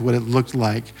end with what it looked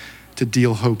like to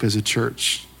deal hope as a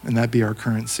church, and that be our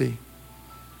currency.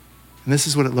 And this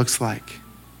is what it looks like.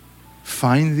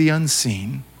 Find the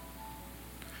unseen.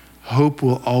 Hope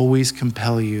will always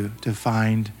compel you to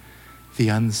find the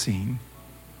unseen.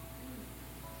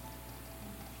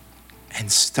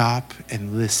 And stop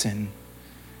and listen.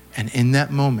 And in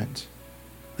that moment,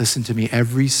 listen to me,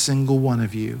 every single one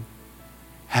of you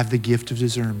have the gift of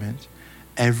discernment.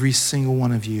 Every single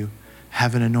one of you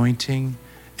have an anointing.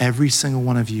 Every single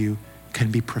one of you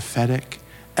can be prophetic.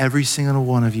 Every single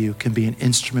one of you can be an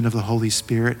instrument of the Holy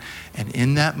Spirit. And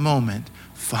in that moment,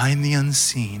 find the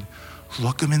unseen,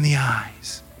 look them in the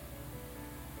eyes,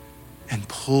 and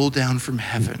pull down from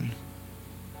heaven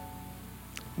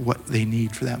what they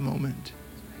need for that moment.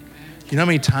 You know how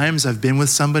many times I've been with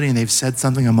somebody and they've said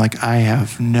something, I'm like, I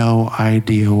have no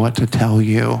idea what to tell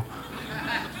you.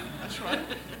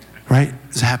 Right?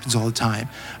 This happens all the time.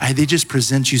 They just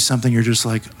present you something, you're just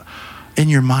like, in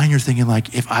your mind, you're thinking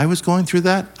like, if I was going through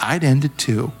that, I'd end it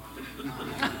too.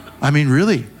 I mean,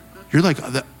 really, you're like,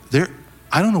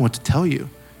 I don't know what to tell you.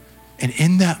 And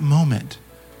in that moment,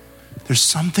 there's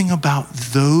something about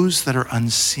those that are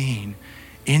unseen.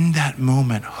 In that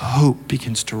moment, hope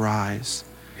begins to rise.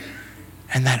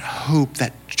 And that hope,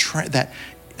 that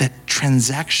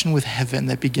transaction with heaven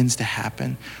that begins to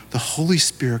happen, the Holy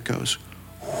Spirit goes,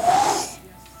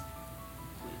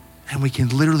 and we can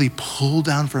literally pull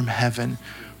down from heaven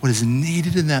what is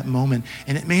needed in that moment.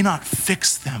 And it may not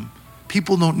fix them.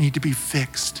 People don't need to be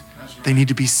fixed. They need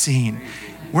to be seen.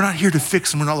 We're not here to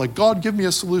fix them. We're not like, God, give me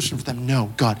a solution for them.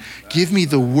 No, God, give me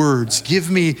the words.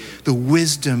 Give me the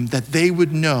wisdom that they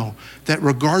would know that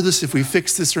regardless if we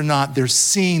fix this or not, they're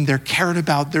seen, they're cared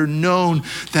about, they're known,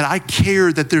 that I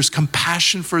care, that there's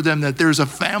compassion for them, that there's a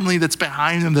family that's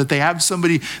behind them, that they have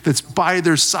somebody that's by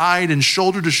their side and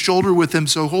shoulder to shoulder with them.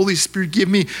 So Holy Spirit, give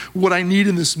me what I need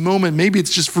in this moment. Maybe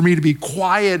it's just for me to be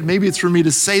quiet. Maybe it's for me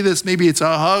to say this. Maybe it's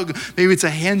a hug. Maybe it's a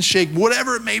handshake.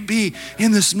 Whatever it may be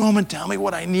in this moment, tell me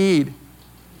what I need.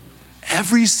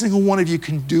 Every single one of you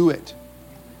can do it.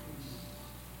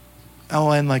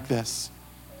 I'll end like this.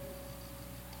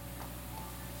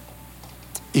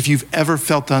 If you've ever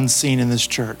felt unseen in this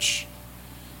church,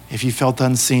 if you felt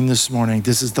unseen this morning,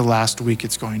 this is the last week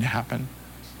it's going to happen.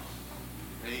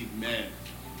 Amen.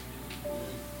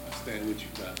 I stand with you,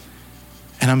 Pastor.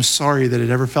 And I'm sorry that it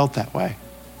ever felt that way.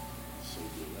 So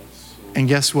good. That's so And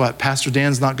guess what? Pastor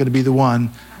Dan's not going to be the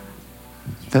one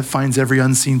that finds every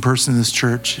unseen person in this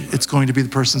church. It's going to be the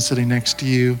person sitting next to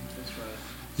you. That's right.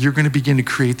 You're going to begin to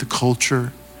create the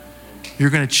culture. You're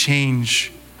going to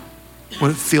change what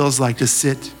it feels like to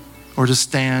sit or to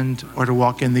stand or to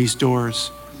walk in these doors.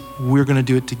 We're going to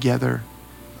do it together.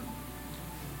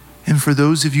 And for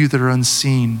those of you that are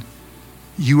unseen,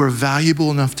 you are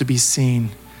valuable enough to be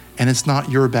seen, and it's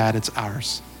not your bad, it's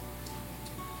ours.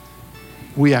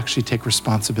 We actually take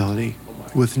responsibility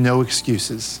with no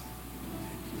excuses.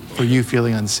 for you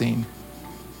feeling unseen.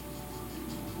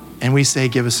 And we say,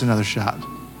 give us another shot.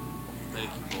 Thank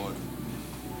you, Lord.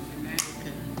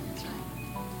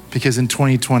 Because in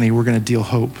 2020, we're going to deal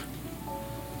hope.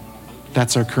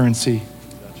 That's our currency.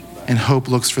 And hope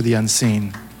looks for the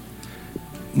unseen.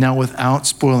 Now, without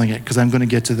spoiling it, because I'm going to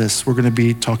get to this, we're going to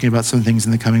be talking about some things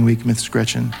in the coming week, Miss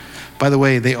Gretchen. By the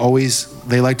way, they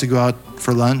like to go out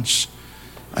for lunch.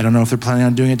 I don't know if they're planning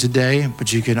on doing it today,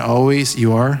 but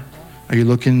you are? Are you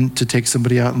looking to take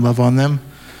somebody out and love on them?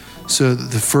 So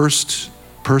the first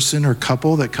person or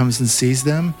couple that comes and sees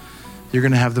them, you're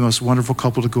going to have the most wonderful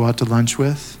couple to go out to lunch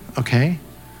with, okay?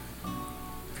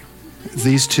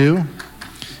 These two,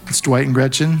 it's Dwight and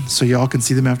Gretchen, so y'all can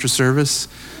see them after service,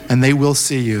 and they will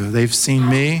see you. They've seen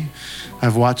me.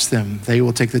 I've watched them. They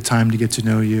will take the time to get to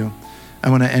know you. I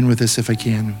want to end with this if I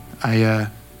can.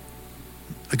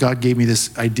 God gave me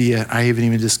this idea. I haven't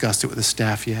even discussed it with the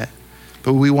staff yet,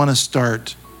 but we want to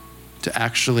start to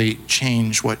actually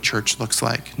change what church looks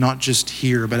like, not just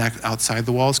here, but outside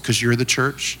the walls, because you're the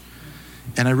church.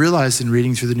 And I realized in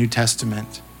reading through the New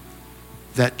Testament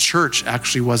that church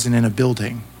actually wasn't in a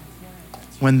building.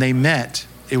 When they met,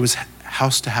 it was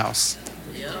house to house.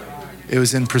 It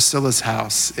was in Priscilla's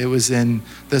house. It was in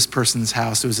this person's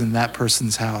house. It was in that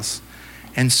person's house.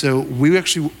 And so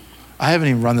I haven't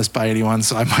even run this by anyone,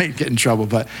 so I might get in trouble,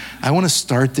 but I want to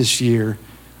start this year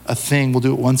a thing. We'll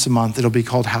do it once a month. It'll be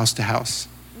called House to House.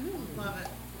 Love it.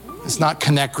 It's not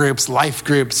connect groups, life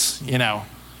groups,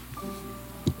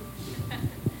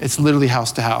 It's literally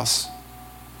house to house.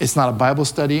 It's not a Bible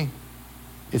study.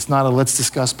 It's not a let's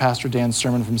discuss Pastor Dan's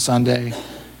sermon from Sunday.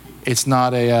 It's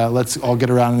not a let's all get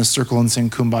around in a circle and sing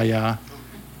Kumbaya.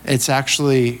 It's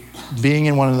actually being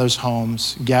in one of those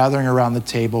homes, gathering around the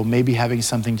table, maybe having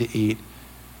something to eat,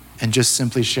 and just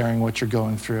simply sharing what you're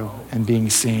going through and being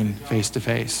seen face to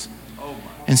face.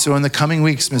 And so in the coming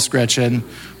weeks, Miss Gretchen,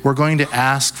 we're going to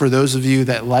ask for those of you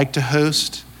that like to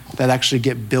host, that actually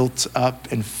get built up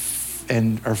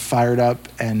and are fired up,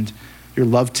 and your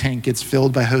love tank gets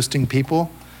filled by hosting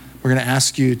people. We're going to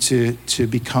ask you to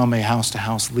become a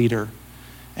house-to-house leader,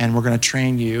 and we're going to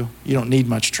train you. You don't need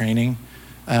much training,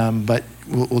 but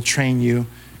we'll train you,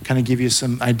 kind of give you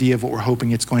some idea of what we're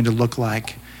hoping it's going to look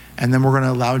like. And then we're going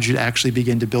to allow you to actually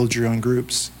begin to build your own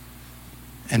groups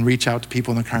and reach out to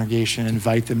people in the congregation,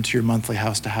 invite them to your monthly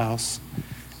house-to-house.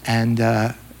 And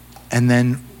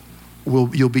then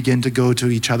you'll begin to go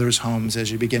to each other's homes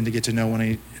as you begin to get to know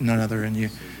one another, and you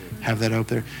have that out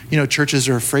there. Churches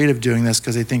are afraid of doing this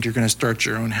because they think you're going to start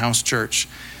your own house church.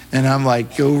 And I'm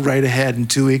like, go right ahead. In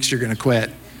 2 weeks, you're going to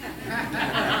quit.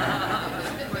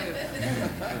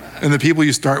 And the people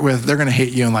you start with, they're going to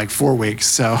hate you in like 4 weeks.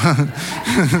 So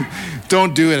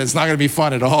don't do it. It's not going to be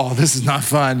fun at all. This is not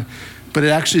fun. But it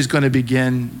actually is going to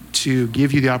begin to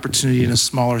give you the opportunity in a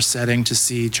smaller setting to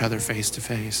see each other face to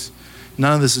face.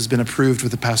 None of this has been approved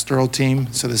with the pastoral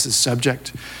team, so this is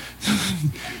subject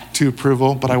to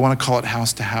approval, but I want to call it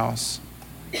house to house.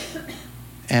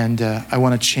 And I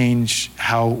want to change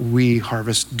how we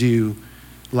Harvest do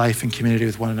life and community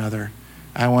with one another.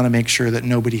 I want to make sure that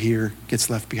nobody here gets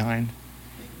left behind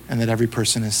and that every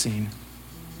person is seen.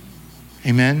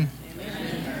 Amen? Can I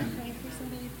pray for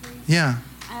somebody, please? Yeah.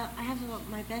 I have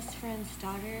my best friend's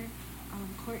daughter,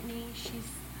 Courtney. She's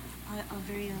a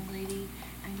very young lady,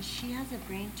 and she has a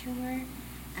brain tumor,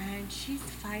 and she's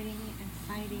fighting and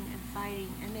fighting and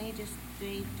fighting, and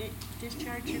they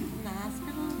discharged her from the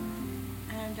hospital,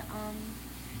 and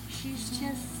she's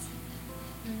just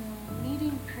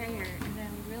needing prayer, and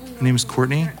I'm really. Her name's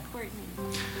Courtney? Courtney.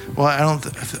 Well, I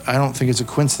don't think it's a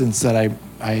coincidence that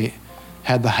I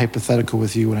had the hypothetical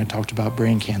with you when I talked about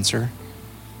brain cancer.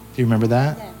 Do you remember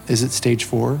that? Yes. Is it stage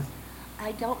 4?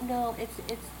 I don't know.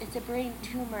 It's a brain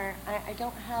tumor. I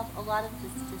don't have a lot of the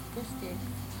statistics,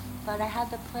 but I had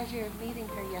the pleasure of meeting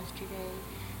her yesterday.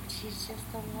 She's just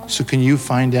a woman. So can you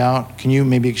find out, can you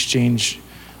maybe exchange,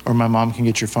 or my mom can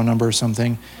get your phone number or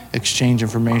something, exchange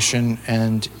information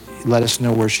and let us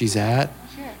know where she's at?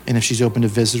 Sure. And if she's open to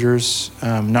visitors,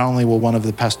 not only will one of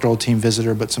the pastoral team visit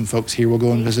her, but some folks here will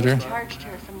go and visit her. Discharged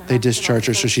her from the They hospital, discharge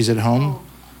her, so she's at home?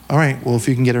 All right, well, if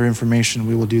you can get her information,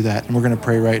 we will do that. And we're going to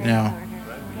pray right now.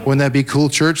 Wouldn't that be cool,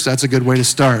 church? That's a good way to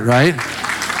start, right?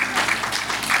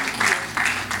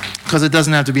 Because it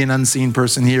doesn't have to be an unseen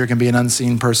person here. It can be an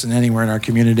unseen person anywhere in our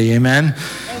community. Amen?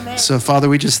 Amen. So, Father,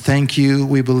 we just thank you.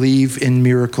 We believe in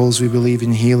miracles. We believe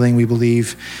in healing. We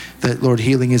believe that, Lord,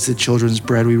 healing is the children's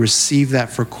bread. We receive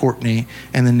that for Courtney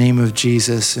in the name of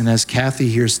Jesus. And as Kathy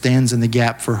here stands in the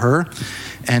gap for her,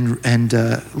 and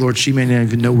Lord, she may not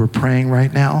even know we're praying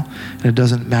right now, and it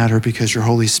doesn't matter because your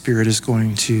Holy Spirit is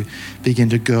going to begin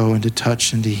to go and to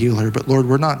touch and to heal her. But Lord,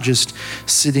 we're not just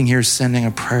sitting here sending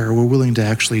a prayer. We're willing to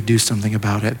actually do something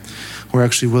about it. We're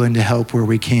actually willing to help where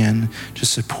we can, to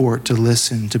support, to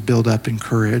listen, to build up,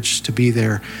 encourage, to be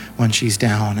there when she's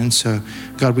down. And so,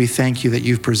 God, we thank you that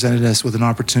you've presented us with an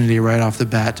opportunity right off the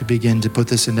bat to begin to put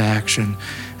this into action.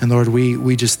 And Lord,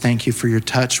 we just thank you for your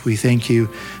touch. We thank you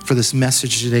for this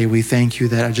message today. We thank you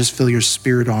that I just feel your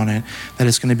spirit on it, that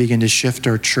it's going to begin to shift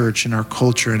our church and our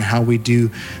culture and how we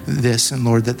do this. And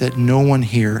Lord, that no one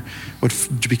here would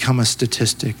become a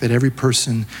statistic, that every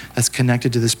person that's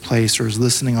connected to this place or is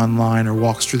listening online or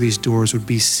walks through these doors would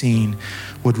be seen,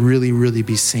 would really, really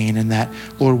be seen. And that,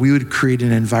 Lord, we would create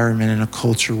an environment and a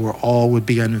culture where all would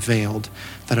be unveiled,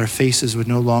 that our faces would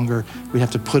no longer, we'd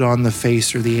have to put on the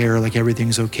face or the air like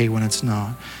everything's okay when it's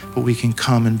not, but we can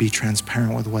come and be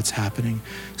transparent with what's happening.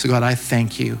 So God, I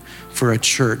thank you for a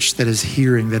church that is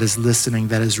hearing, that is listening,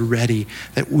 that is ready,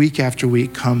 that week after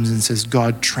week comes and says,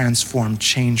 God, transform,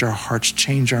 change our hearts,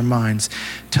 change our minds.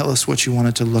 Tell us what you want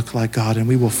it to look like, God, and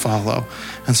we will follow.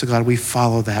 And so God, we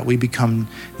follow that. We become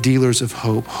dealers of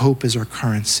hope. Hope is our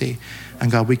currency.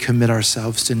 And God, we commit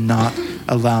ourselves to not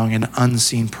allowing an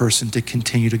unseen person to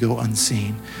continue to go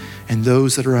unseen. And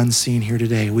those that are unseen here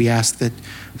today, we ask that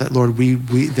Lord,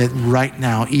 that right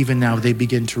now, even now, they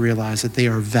begin to realize that they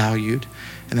are valued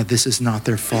and that this is not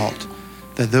their fault,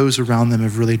 that those around them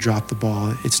have really dropped the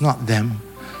ball. It's not them.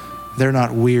 They're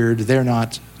not weird. They're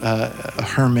not a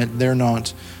hermit. They're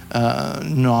not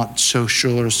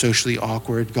social or socially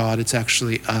awkward. God, it's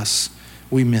actually us.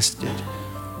 We missed it.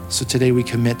 So today we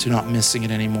commit to not missing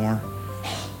it anymore,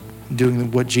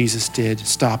 doing what Jesus did,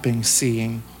 stopping,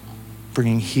 seeing,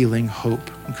 bringing healing,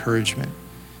 hope, encouragement.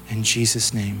 In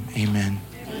Jesus' name, amen.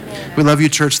 We love you,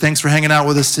 church. Thanks for hanging out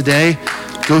with us today.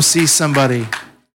 Go see somebody.